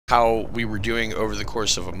how we were doing over the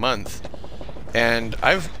course of a month, and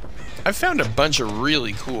I've found a bunch of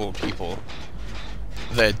really cool people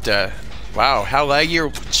that wow, how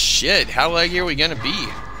laggy are we gonna be?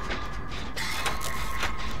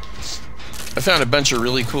 I found a bunch of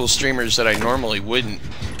really cool streamers that I normally wouldn't.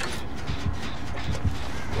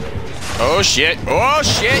 Oh shit! Oh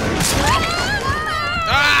shit!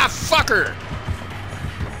 Ah, fucker!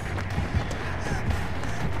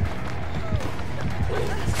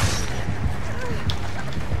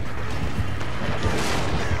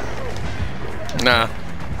 Nah.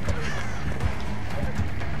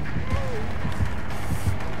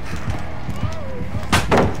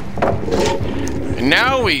 And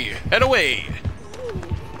now we head away.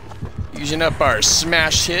 Using up our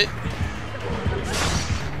smash hit.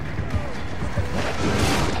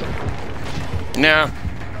 Now.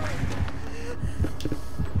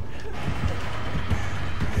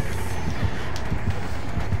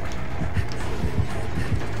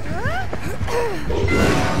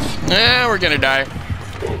 Nah, we're gonna die.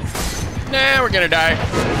 Nah, we're gonna die.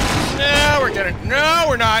 No,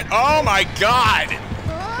 we're not. Oh my god!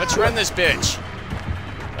 Let's run this bitch.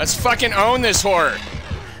 Let's fucking own this whore.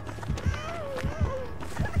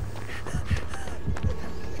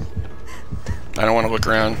 I don't want to look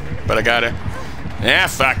around, but I gotta. Yeah,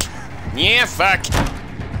 fuck. Yeah, fuck.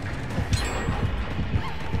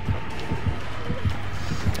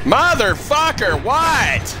 Motherfucker,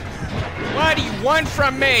 what? What do you want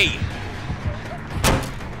from me?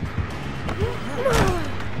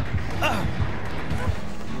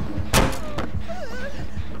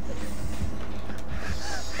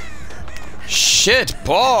 Shit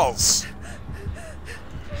balls.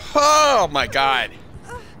 Oh my god.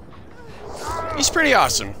 He's pretty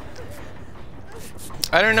awesome.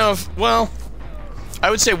 I don't know if, well, I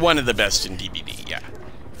would say one of the best in DBD, yeah.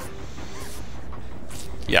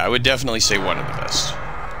 Yeah, I would definitely say one of the best.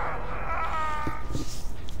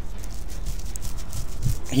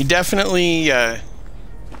 He definitely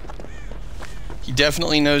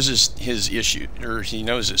knows his issue, or he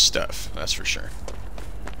knows his stuff, that's for sure.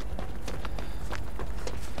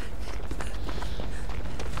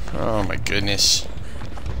 Oh my goodness.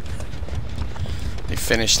 They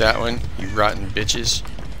finished that one, you rotten bitches.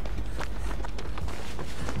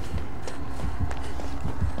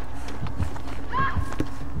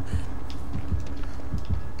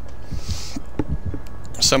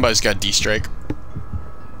 Somebody's got D-Strike.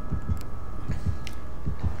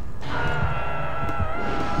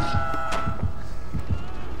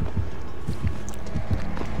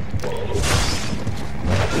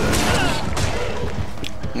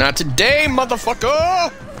 Not today,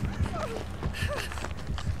 motherfucker!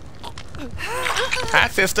 Hi,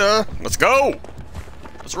 sister. Let's go.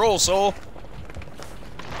 Let's roll, soul.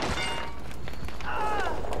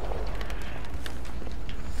 Oh,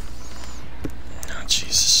 jeez,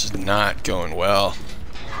 this is not going well.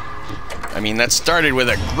 I mean, that started with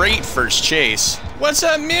a great first chase. What's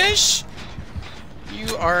up, Mish?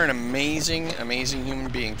 You are an amazing, amazing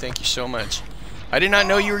human being. Thank you so much. I did not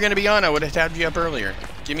know you were going to be on. I would have tabbed you up earlier.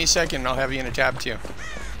 Give me a second and I'll have you in a tab too.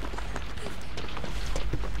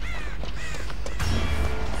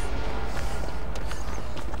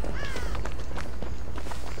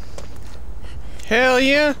 Hell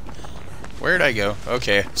yeah! Where'd I go?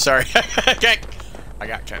 Okay, sorry. I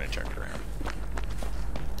got kind of turned around.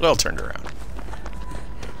 Well, turned around.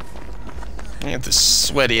 I got this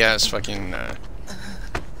sweaty ass fucking.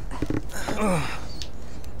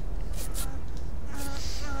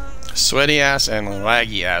 Sweaty ass and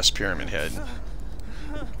laggy ass pyramid head.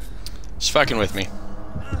 It's fucking with me.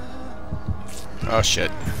 Oh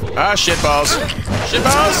shit. Ah, shit balls. Shit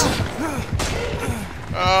balls!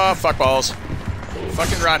 Oh, fuck balls.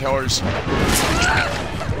 Fucking rot whores.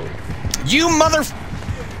 You motherfucker.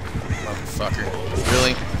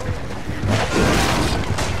 Really?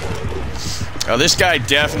 Oh, this guy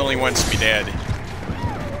definitely wants to be dead.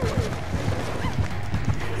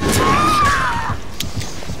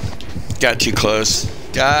 Got too close.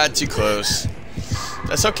 Got too close.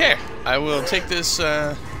 That's okay. I will take this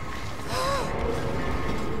time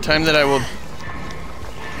that I will...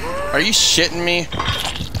 Are you shitting me?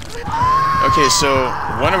 Okay, so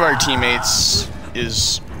one of our teammates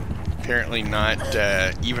is apparently not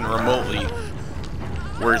even remotely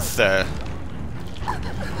worth the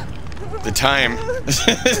time.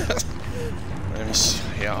 Let me see.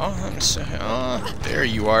 Oh, there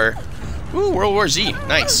you are. Ooh, World War Z.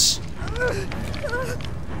 Nice.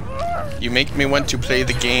 You make me want to play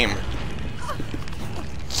the game.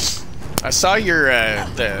 I saw your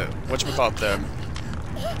whatchamacallit, the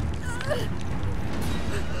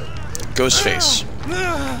Ghostface.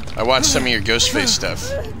 I watched some of your Ghostface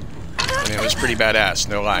stuff, and it was pretty badass,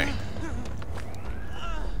 no lie.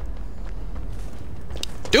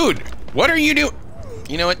 Dude, what are you doing?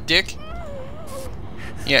 You know what, Dick?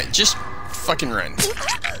 Yeah, just fucking run.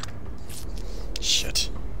 Shit.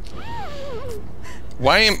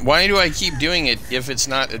 Why do I keep doing it if it's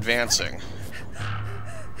not advancing?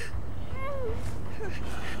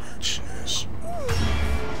 Jeez.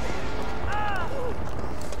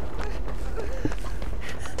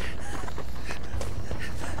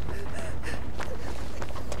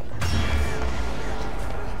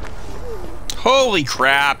 Holy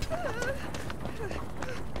crap!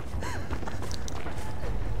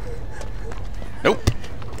 Nope.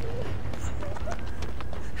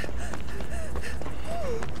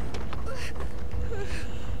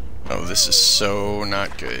 Oh, this is so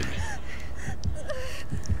not good.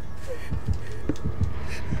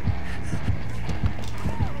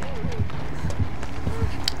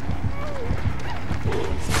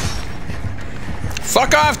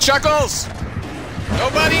 Fuck off, Chuckles!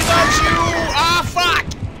 Nobody loves you! Ah, fuck!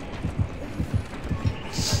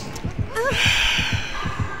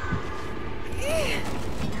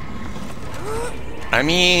 I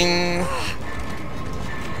mean...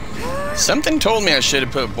 Something told me I should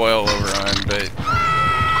have put boil over on, but...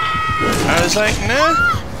 I was like,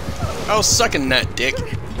 nah. I'll suck a nut, Dick.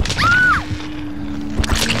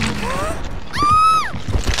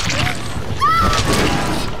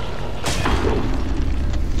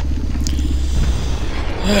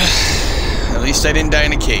 At least I didn't die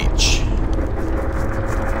in a cage.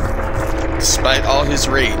 Despite all his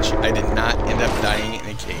rage, I did not end up dying in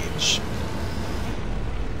a cage.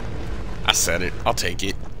 I said it. I'll take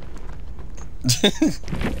it.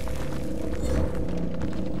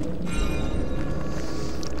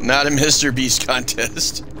 Not a Mr. Beast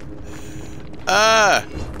contest. Ah!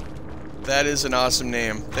 That is an awesome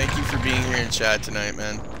name. Thank you for being here in chat tonight,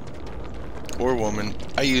 man. Or woman.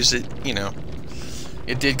 I use it, you know.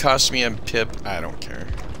 It did cost me a pip. I don't care.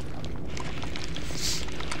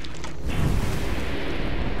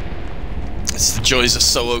 It's the joys of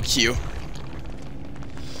solo queue.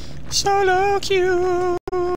 Solo queue.